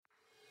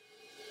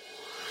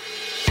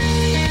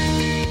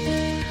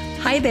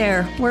Hi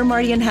there, we're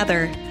Marty and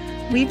Heather.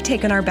 We've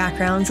taken our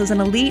backgrounds as an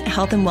elite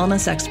health and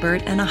wellness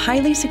expert and a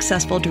highly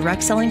successful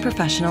direct selling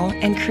professional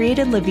and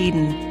created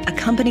LIVEDEN, a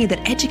company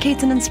that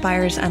educates and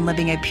inspires on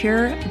living a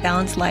pure,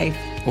 balanced life.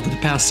 Over the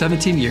past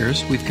 17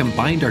 years, we've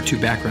combined our two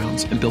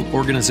backgrounds and built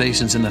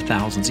organizations in the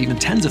thousands, even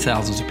tens of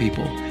thousands of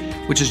people,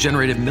 which has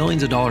generated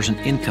millions of dollars in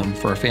income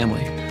for our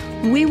family.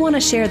 We want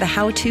to share the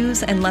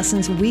how-tos and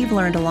lessons we've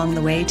learned along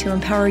the way to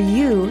empower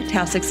you to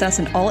have success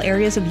in all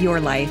areas of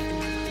your life.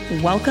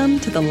 Welcome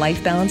to the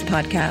Life Balance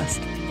Podcast.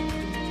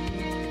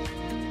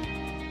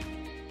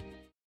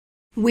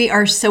 We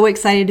are so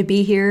excited to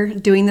be here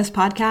doing this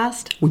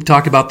podcast. We've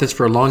talked about this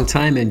for a long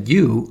time, and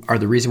you are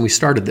the reason we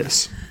started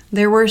this.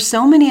 There were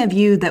so many of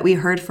you that we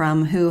heard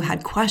from who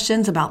had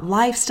questions about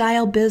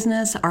lifestyle,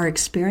 business, our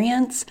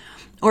experience,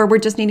 or were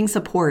just needing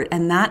support,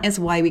 and that is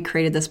why we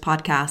created this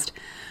podcast.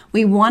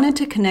 We wanted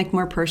to connect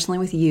more personally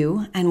with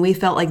you, and we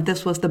felt like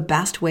this was the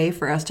best way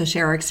for us to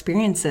share our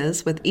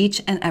experiences with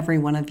each and every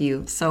one of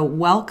you. So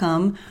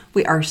welcome.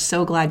 We are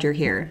so glad you're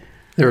here.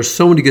 There are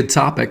so many good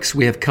topics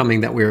we have coming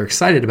that we are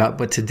excited about,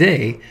 but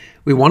today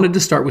we wanted to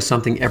start with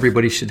something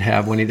everybody should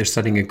have when either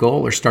setting a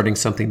goal or starting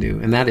something new,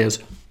 and that is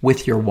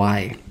with your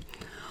why.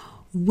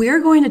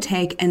 We're going to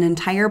take an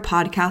entire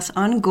podcast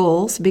on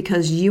goals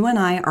because you and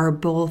I are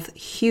both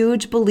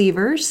huge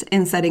believers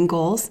in setting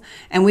goals,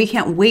 and we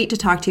can't wait to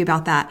talk to you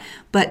about that.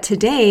 But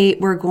today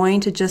we're going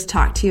to just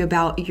talk to you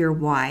about your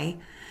why.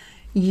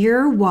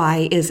 Your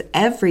why is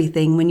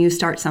everything when you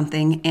start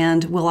something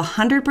and will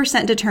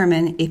 100%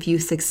 determine if you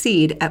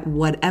succeed at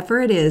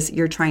whatever it is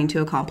you're trying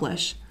to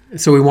accomplish.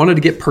 So we wanted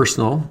to get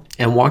personal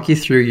and walk you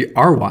through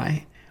our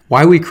why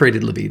we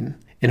created LIVEDEN,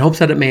 in hopes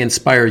that it may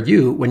inspire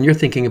you when you're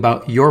thinking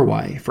about your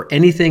why for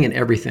anything and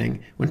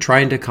everything when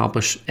trying to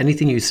accomplish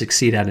anything you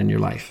succeed at in your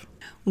life.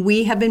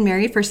 We have been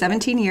married for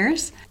 17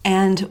 years,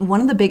 and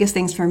one of the biggest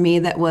things for me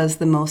that was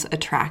the most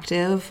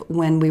attractive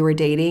when we were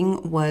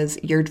dating was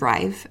your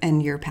drive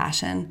and your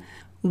passion.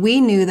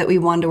 We knew that we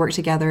wanted to work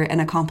together and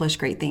accomplish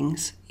great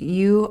things.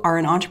 You are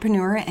an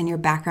entrepreneur and your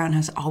background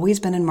has always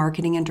been in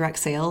marketing and direct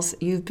sales.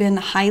 You've been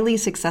highly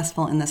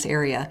successful in this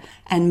area,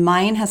 and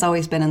mine has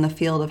always been in the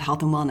field of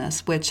health and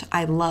wellness, which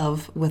I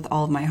love with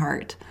all of my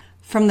heart.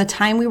 From the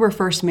time we were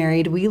first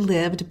married, we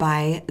lived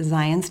by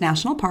Zion's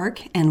National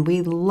Park, and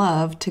we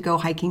loved to go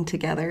hiking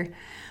together.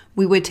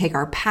 We would take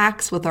our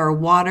packs with our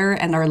water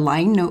and our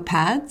lined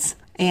notepads,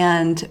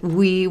 and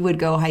we would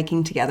go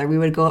hiking together. We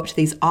would go up to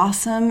these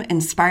awesome,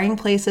 inspiring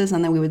places,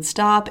 and then we would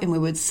stop and we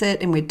would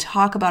sit and we'd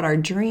talk about our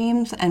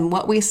dreams and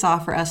what we saw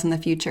for us in the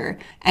future.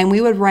 And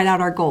we would write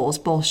out our goals,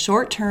 both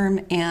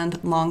short-term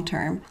and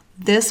long-term.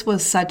 This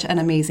was such an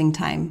amazing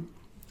time.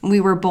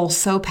 We were both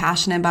so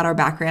passionate about our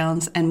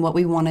backgrounds and what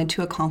we wanted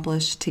to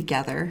accomplish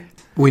together.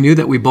 We knew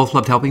that we both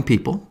loved helping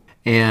people,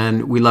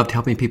 and we loved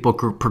helping people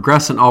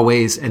progress in all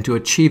ways and to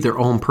achieve their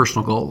own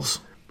personal goals.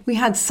 We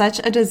had such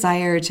a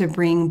desire to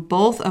bring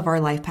both of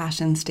our life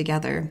passions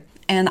together.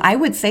 And I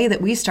would say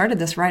that we started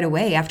this right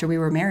away after we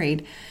were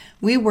married.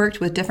 We worked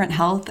with different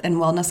health and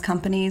wellness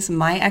companies,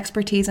 my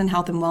expertise in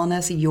health and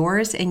wellness,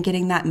 yours in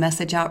getting that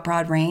message out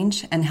broad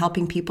range and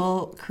helping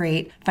people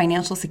create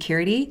financial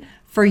security.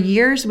 For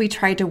years, we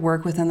tried to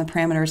work within the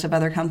parameters of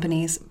other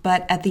companies,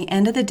 but at the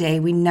end of the day,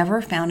 we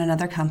never found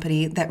another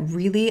company that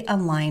really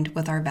aligned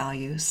with our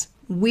values.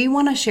 We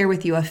want to share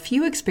with you a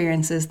few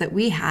experiences that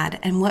we had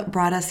and what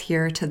brought us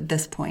here to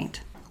this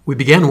point. We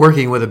began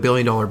working with a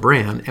billion-dollar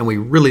brand, and we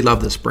really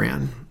loved this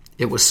brand.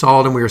 It was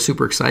solid, and we were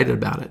super excited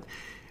about it.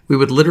 We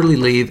would literally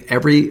leave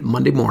every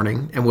Monday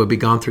morning, and we'd be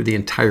gone through the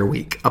entire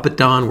week, up at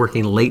dawn,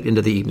 working late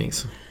into the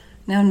evenings.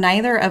 Now,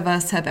 neither of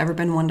us have ever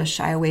been one to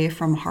shy away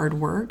from hard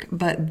work,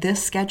 but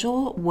this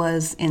schedule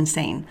was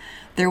insane.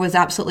 There was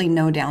absolutely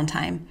no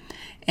downtime.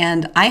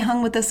 And I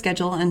hung with this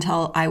schedule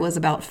until I was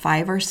about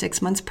 5 or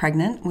 6 months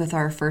pregnant with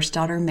our first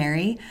daughter,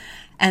 Mary.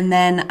 And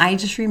then I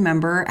just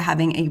remember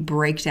having a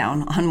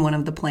breakdown on one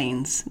of the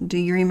planes. Do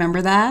you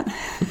remember that?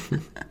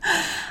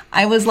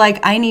 I was like,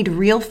 I need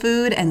real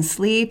food and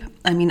sleep.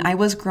 I mean, I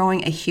was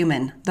growing a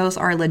human. Those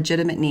are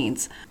legitimate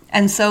needs.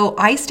 And so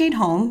I stayed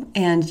home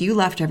and you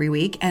left every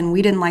week, and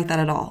we didn't like that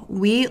at all.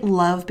 We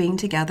love being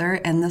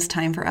together, and this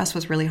time for us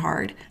was really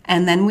hard.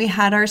 And then we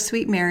had our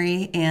sweet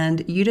Mary,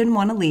 and you didn't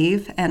want to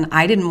leave, and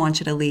I didn't want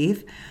you to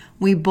leave.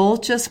 We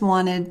both just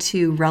wanted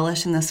to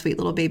relish in this sweet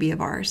little baby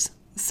of ours.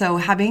 So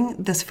having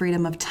this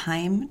freedom of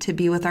time to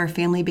be with our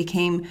family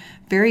became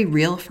very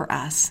real for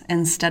us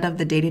instead of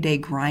the day-to-day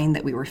grind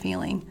that we were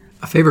feeling.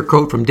 A favorite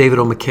quote from David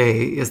O.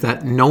 McKay is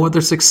that no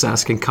other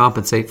success can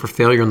compensate for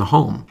failure in the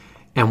home.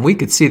 And we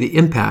could see the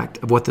impact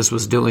of what this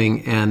was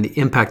doing and the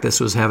impact this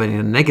was having in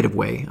a negative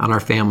way on our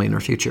family and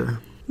our future.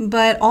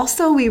 But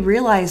also we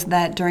realized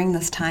that during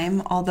this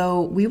time,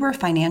 although we were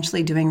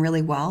financially doing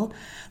really well,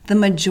 the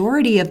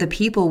majority of the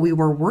people we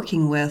were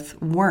working with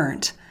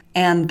weren't.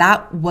 And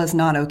that was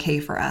not okay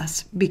for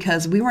us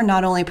because we were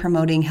not only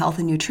promoting health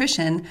and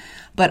nutrition,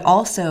 but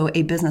also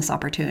a business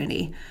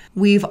opportunity.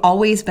 We've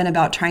always been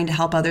about trying to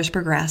help others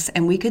progress,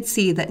 and we could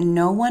see that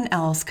no one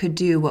else could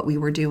do what we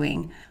were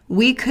doing.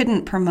 We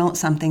couldn't promote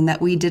something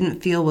that we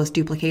didn't feel was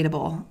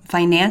duplicatable.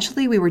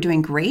 Financially, we were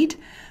doing great,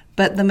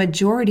 but the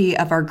majority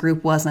of our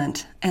group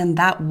wasn't, and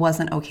that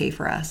wasn't okay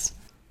for us.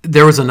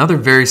 There was another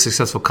very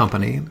successful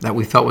company that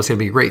we felt was going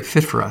to be a great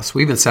fit for us.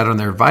 We even sat on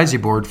their advisory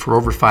board for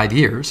over 5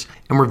 years,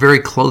 and we're very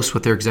close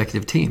with their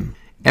executive team.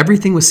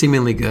 Everything was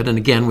seemingly good, and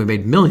again, we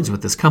made millions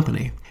with this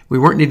company. We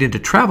weren't needing to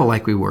travel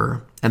like we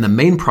were, and the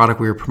main product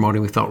we were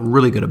promoting we felt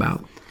really good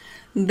about.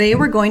 They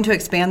were going to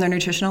expand their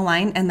nutritional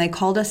line, and they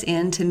called us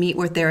in to meet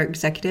with their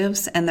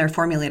executives and their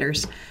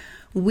formulators.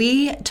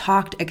 We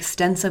talked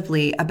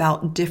extensively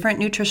about different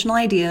nutritional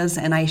ideas,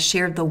 and I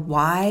shared the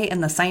why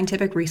and the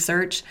scientific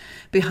research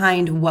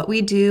behind what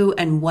we do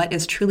and what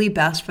is truly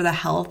best for the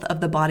health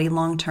of the body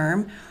long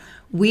term.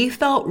 We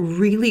felt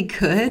really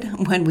good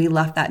when we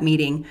left that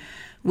meeting.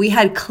 We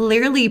had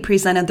clearly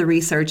presented the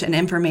research and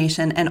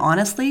information, and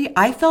honestly,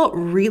 I felt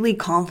really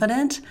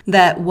confident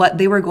that what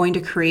they were going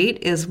to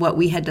create is what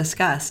we had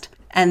discussed.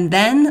 And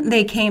then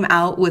they came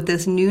out with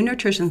this new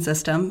nutrition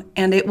system,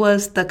 and it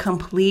was the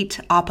complete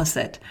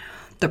opposite.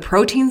 The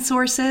protein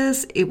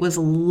sources, it was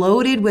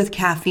loaded with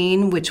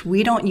caffeine, which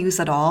we don't use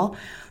at all.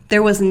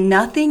 There was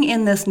nothing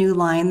in this new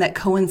line that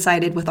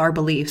coincided with our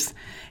beliefs.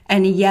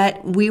 And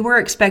yet we were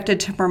expected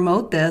to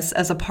promote this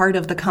as a part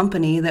of the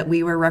company that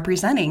we were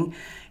representing.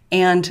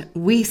 And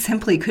we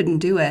simply couldn't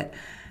do it.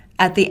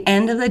 At the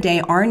end of the day,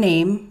 our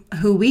name,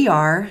 who we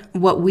are,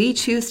 what we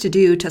choose to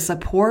do to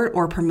support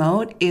or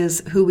promote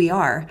is who we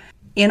are.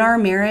 In our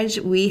marriage,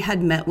 we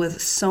had met with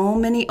so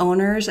many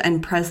owners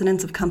and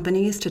presidents of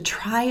companies to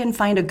try and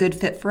find a good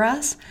fit for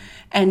us,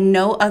 and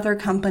no other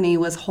company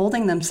was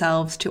holding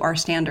themselves to our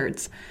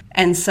standards.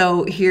 And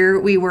so here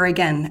we were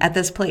again at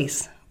this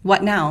place.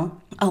 What now?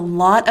 A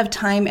lot of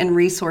time and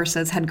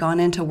resources had gone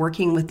into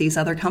working with these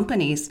other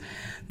companies.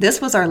 This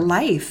was our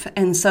life,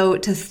 and so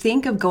to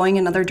think of going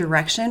another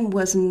direction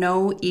was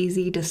no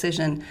easy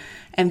decision.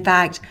 In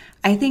fact,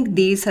 I think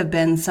these have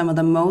been some of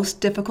the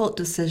most difficult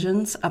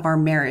decisions of our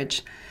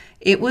marriage.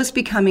 It was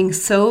becoming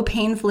so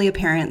painfully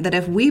apparent that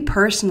if we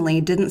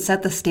personally didn't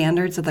set the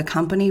standards of the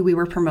company we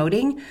were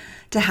promoting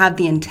to have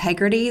the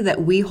integrity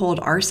that we hold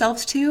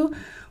ourselves to,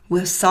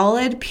 with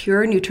solid,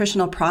 pure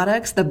nutritional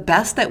products, the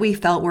best that we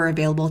felt were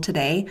available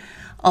today,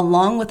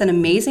 along with an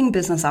amazing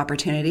business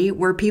opportunity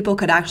where people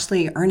could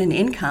actually earn an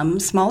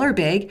income, small or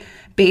big,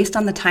 based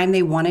on the time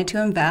they wanted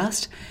to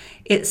invest,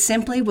 it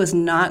simply was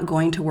not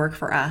going to work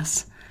for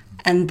us.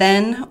 And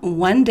then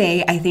one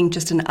day, I think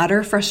just in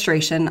utter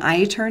frustration,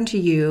 I turned to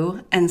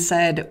you and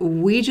said,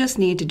 we just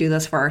need to do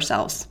this for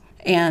ourselves.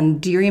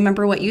 And do you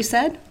remember what you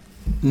said?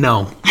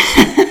 No.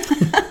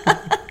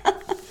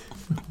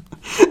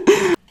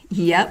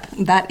 Yep,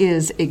 that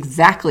is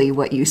exactly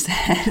what you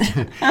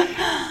said.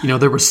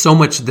 There was so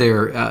much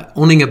there.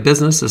 Owning a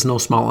business is no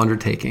small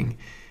undertaking.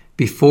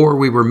 Before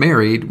we were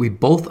married, we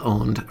both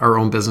owned our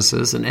own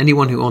businesses, and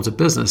anyone who owns a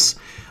business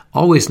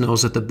always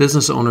knows that the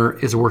business owner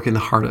is working the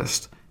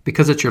hardest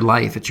because it's your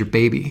life, it's your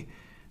baby.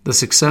 The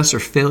success or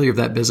failure of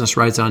that business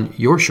rides on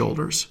your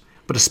shoulders.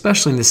 But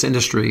especially in this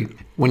industry,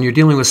 when you're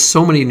dealing with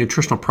so many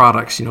nutritional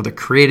products, the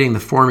creating, the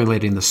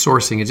formulating, the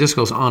sourcing, it just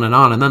goes on.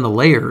 And then the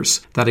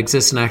layers that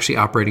exist in actually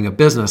operating a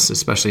business,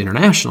 especially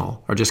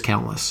international, are just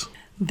countless.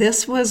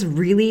 This was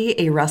really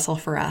a wrestle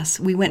for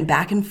us. We went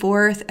back and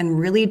forth and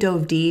really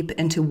dove deep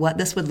into what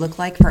this would look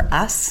like for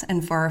us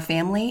and for our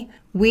family.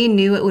 We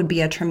knew it would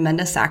be a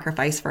tremendous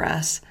sacrifice for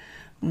us.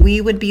 We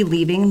would be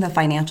leaving the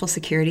financial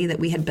security that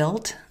we had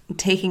built,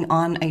 taking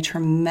on a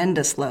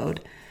tremendous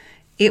load.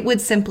 It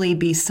would simply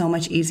be so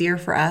much easier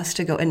for us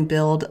to go and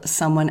build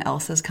someone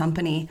else's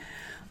company.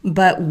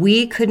 But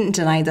we couldn't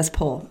deny this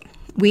pull.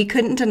 We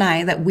couldn't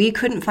deny that we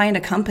couldn't find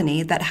a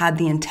company that had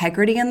the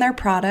integrity in their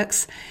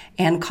products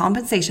and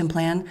compensation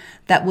plan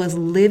that was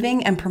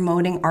living and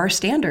promoting our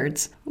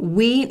standards.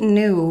 We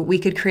knew we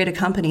could create a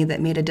company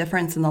that made a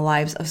difference in the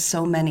lives of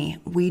so many.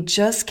 We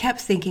just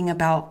kept thinking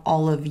about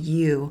all of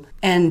you.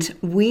 And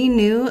we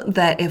knew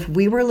that if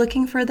we were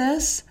looking for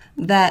this,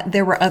 that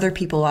there were other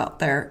people out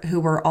there who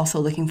were also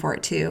looking for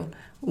it too.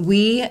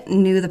 We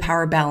knew the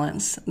power of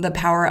balance, the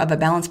power of a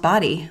balanced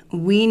body.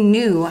 We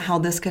knew how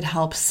this could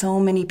help so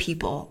many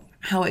people,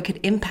 how it could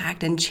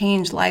impact and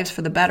change lives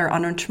for the better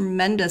on a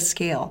tremendous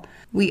scale.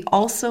 We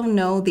also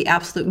know the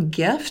absolute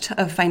gift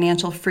of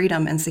financial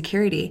freedom and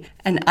security.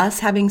 And us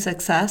having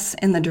success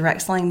in the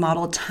direct selling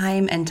model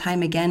time and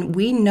time again,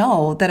 we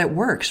know that it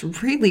works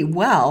really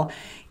well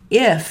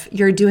if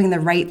you're doing the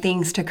right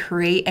things to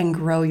create and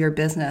grow your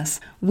business.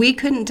 We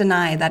couldn't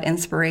deny that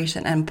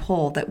inspiration and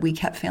pull that we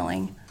kept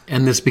feeling.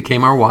 And this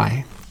became our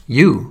why.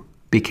 You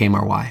became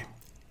our why.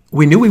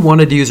 We knew we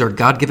wanted to use our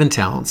God-given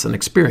talents and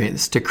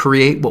experience to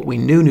create what we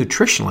knew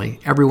nutritionally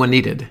everyone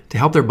needed to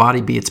help their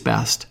body be its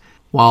best,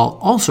 while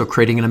also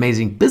creating an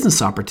amazing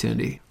business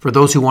opportunity for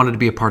those who wanted to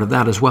be a part of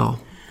that as well.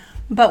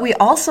 But we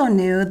also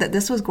knew that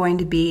this was going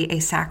to be a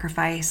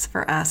sacrifice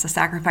for us, a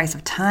sacrifice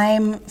of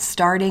time.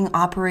 Starting,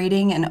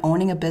 operating, and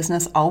owning a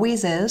business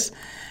always is.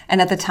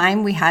 And at the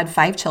time we had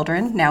 5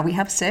 children, now we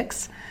have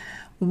 6.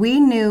 We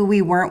knew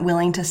we weren't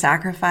willing to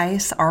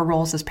sacrifice our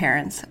roles as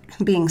parents,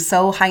 being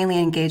so highly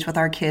engaged with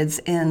our kids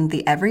in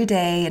the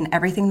everyday and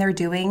everything they're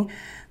doing.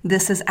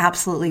 This is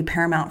absolutely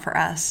paramount for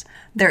us.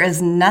 There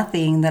is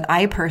nothing that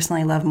I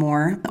personally love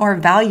more or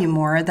value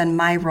more than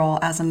my role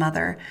as a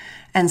mother.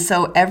 And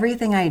so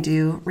everything I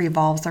do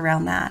revolves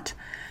around that.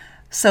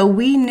 So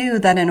we knew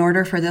that in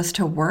order for this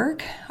to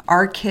work,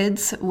 our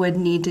kids would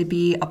need to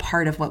be a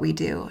part of what we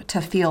do, to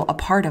feel a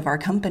part of our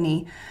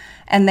company.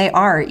 And they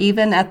are,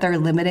 even at their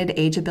limited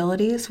age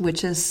abilities,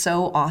 which is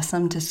so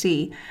awesome to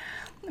see.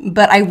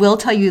 But I will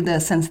tell you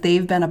this, since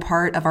they've been a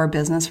part of our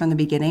business from the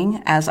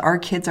beginning, as our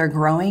kids are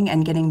growing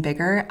and getting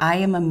bigger, I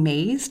am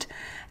amazed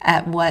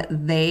at what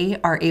they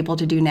are able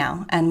to do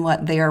now and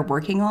what they are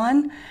working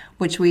on,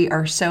 which we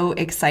are so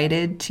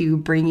excited to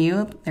bring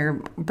you.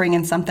 They're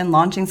bringing something,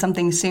 launching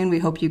something soon. We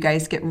hope you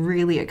guys get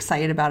really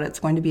excited about it. It's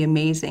going to be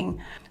amazing.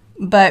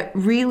 But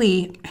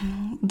really,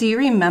 do you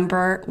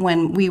remember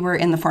when we were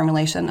in the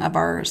formulation of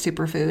our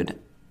superfood,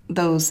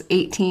 those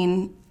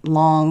 18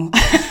 long,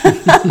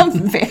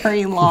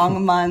 very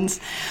long months?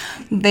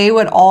 They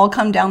would all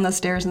come down the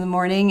stairs in the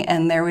morning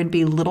and there would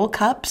be little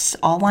cups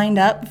all lined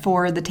up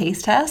for the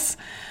taste tests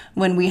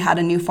when we had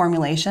a new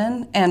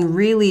formulation. And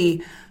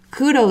really,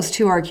 kudos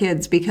to our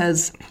kids,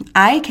 because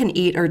I can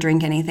eat or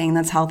drink anything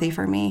that's healthy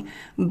for me,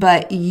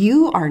 but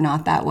you are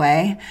not that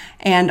way,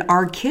 and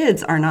our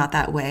kids are not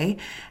that way.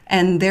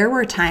 And there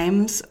were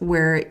times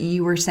where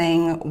you were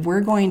saying,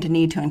 we're going to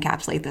need to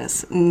encapsulate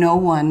this. No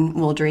one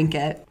will drink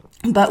it.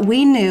 But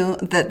we knew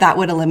that that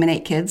would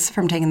eliminate kids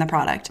from taking the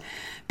product,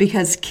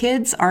 because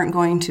kids aren't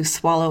going to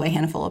swallow a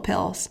handful of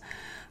pills.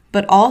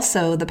 But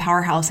also the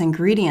powerhouse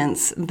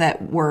ingredients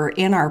that were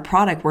in our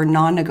product were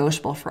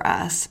non-negotiable for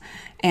us.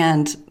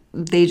 And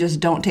they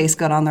just don't taste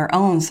good on their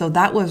own. So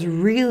that was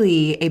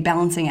really a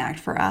balancing act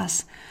for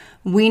us.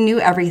 We knew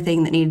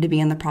everything that needed to be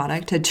in the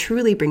product to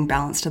truly bring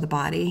balance to the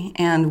body,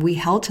 and we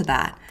held to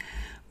that.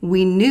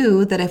 We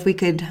knew that if we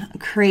could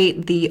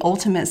create the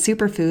ultimate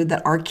superfood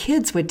that our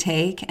kids would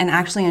take and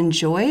actually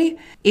enjoy,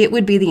 it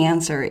would be the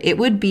answer. It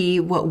would be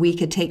what we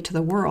could take to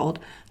the world.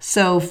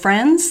 So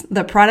friends,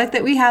 the product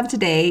that we have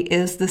today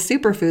is the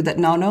superfood that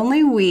not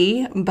only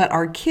we, but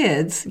our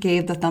kids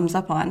gave the thumbs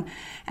up on.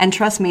 And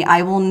trust me,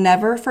 I will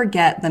never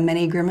forget the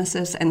many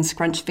grimaces and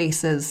scrunched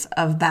faces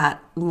of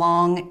that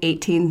long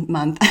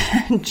 18-month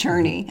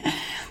journey.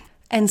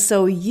 And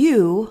so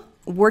you,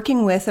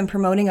 working with and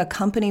promoting a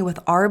company with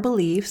our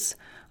beliefs,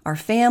 our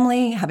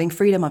family, having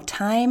freedom of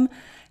time,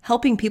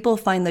 helping people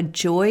find the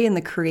joy in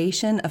the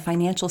creation of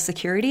financial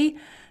security,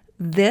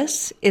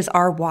 this is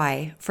our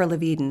why for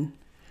LIVEDEN.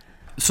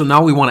 So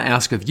now we want to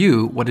ask of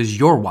you, what is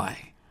your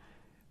why?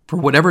 For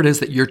whatever it is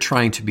that you're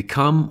trying to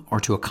become or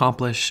to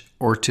accomplish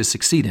or to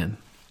succeed in.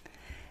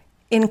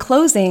 In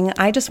closing,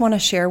 I just want to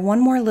share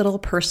one more little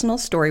personal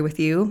story with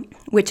you,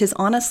 which is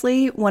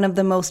honestly one of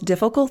the most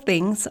difficult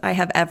things I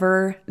have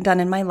ever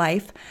done in my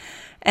life,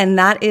 and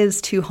that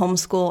is to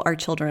homeschool our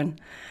children.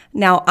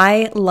 Now,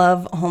 I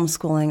love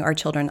homeschooling our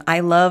children. I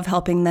love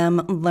helping them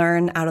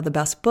learn out of the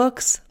best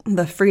books,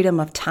 the freedom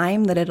of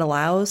time that it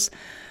allows,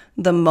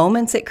 the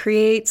moments it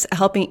creates,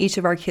 helping each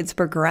of our kids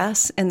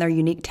progress in their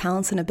unique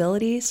talents and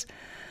abilities.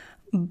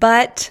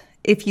 But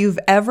if you've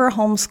ever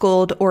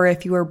homeschooled or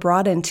if you were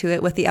brought into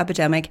it with the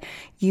epidemic,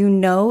 you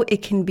know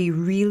it can be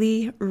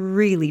really,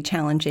 really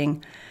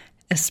challenging,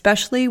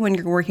 especially when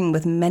you're working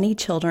with many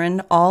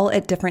children, all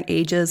at different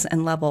ages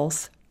and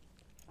levels.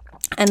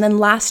 And then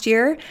last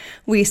year,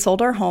 we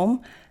sold our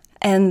home,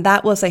 and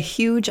that was a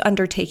huge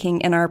undertaking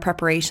in our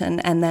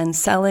preparation, and then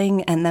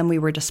selling, and then we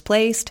were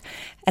displaced,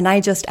 and I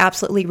just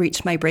absolutely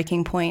reached my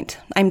breaking point.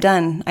 I'm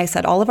done. I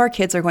said all of our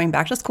kids are going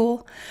back to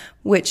school,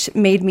 which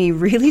made me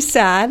really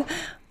sad,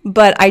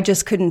 but I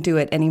just couldn't do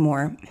it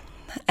anymore.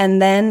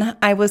 And then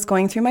I was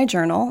going through my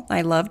journal.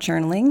 I love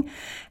journaling.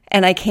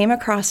 And I came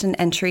across an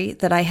entry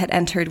that I had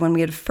entered when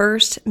we had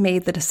first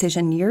made the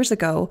decision years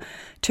ago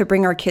to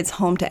bring our kids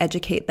home to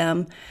educate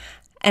them.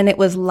 And it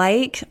was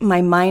like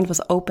my mind was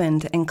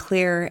opened and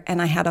clear,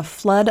 and I had a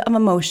flood of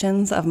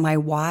emotions of my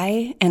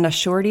why and a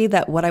surety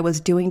that what I was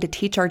doing to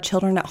teach our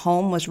children at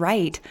home was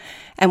right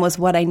and was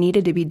what I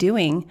needed to be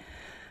doing.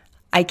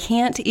 I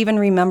can't even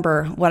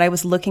remember what I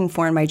was looking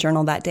for in my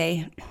journal that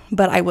day,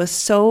 but I was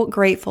so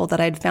grateful that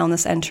I'd found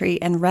this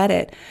entry and read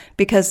it,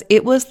 because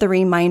it was the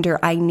reminder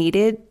I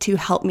needed to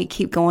help me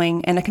keep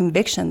going, and a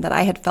conviction that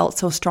I had felt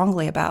so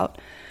strongly about.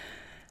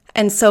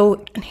 And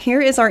so here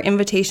is our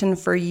invitation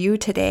for you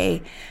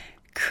today.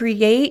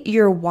 Create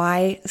your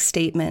why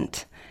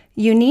statement.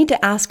 You need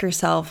to ask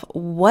yourself,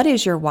 what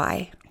is your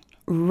why?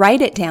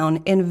 Write it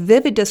down in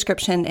vivid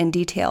description and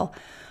detail.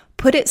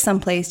 Put it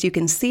someplace you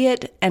can see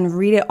it and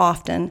read it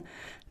often,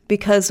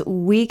 because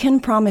we can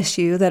promise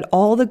you that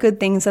all the good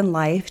things in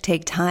life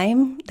take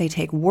time, they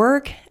take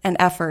work and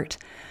effort.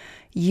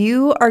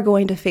 You are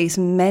going to face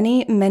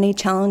many, many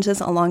challenges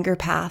along your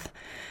path.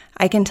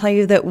 I can tell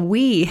you that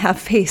we have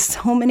faced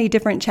so many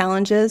different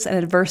challenges and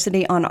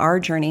adversity on our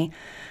journey,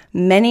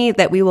 many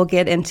that we will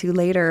get into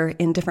later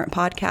in different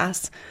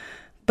podcasts.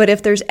 But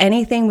if there's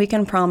anything we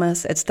can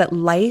promise, it's that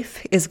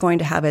life is going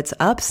to have its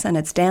ups and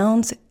its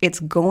downs. It's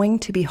going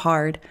to be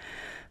hard.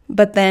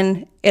 But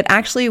then it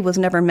actually was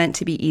never meant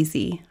to be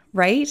easy,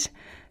 right?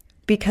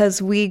 Because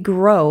we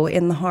grow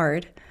in the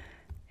hard.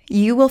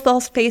 You will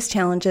face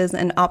challenges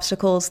and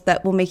obstacles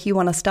that will make you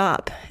want to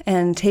stop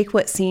and take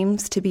what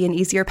seems to be an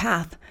easier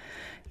path.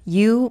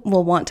 You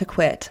will want to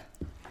quit.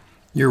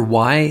 Your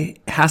why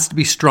has to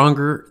be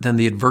stronger than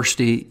the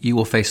adversity you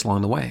will face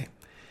along the way.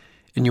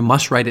 And you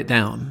must write it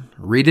down.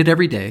 Read it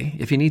every day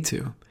if you need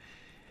to.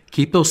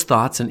 Keep those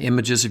thoughts and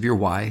images of your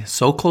why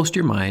so close to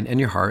your mind and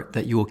your heart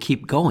that you will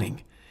keep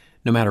going,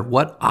 no matter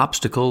what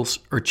obstacles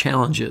or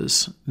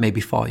challenges may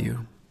befall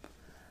you.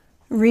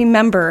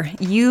 Remember,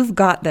 you've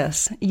got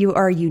this. You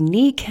are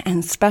unique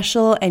and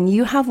special, and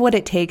you have what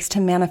it takes to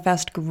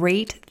manifest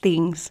great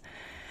things.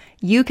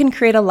 You can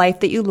create a life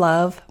that you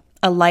love,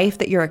 a life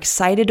that you're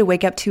excited to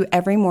wake up to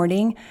every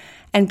morning,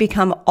 and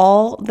become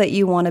all that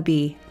you want to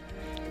be.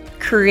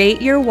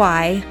 Create your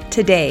why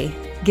today.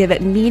 Give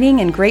it meaning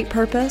and great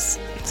purpose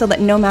so that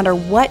no matter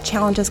what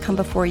challenges come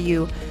before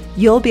you,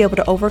 you'll be able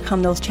to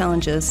overcome those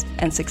challenges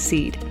and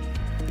succeed.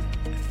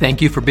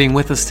 Thank you for being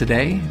with us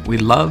today. We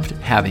loved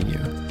having you.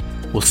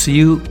 We'll see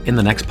you in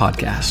the next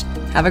podcast.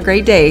 Have a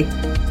great day.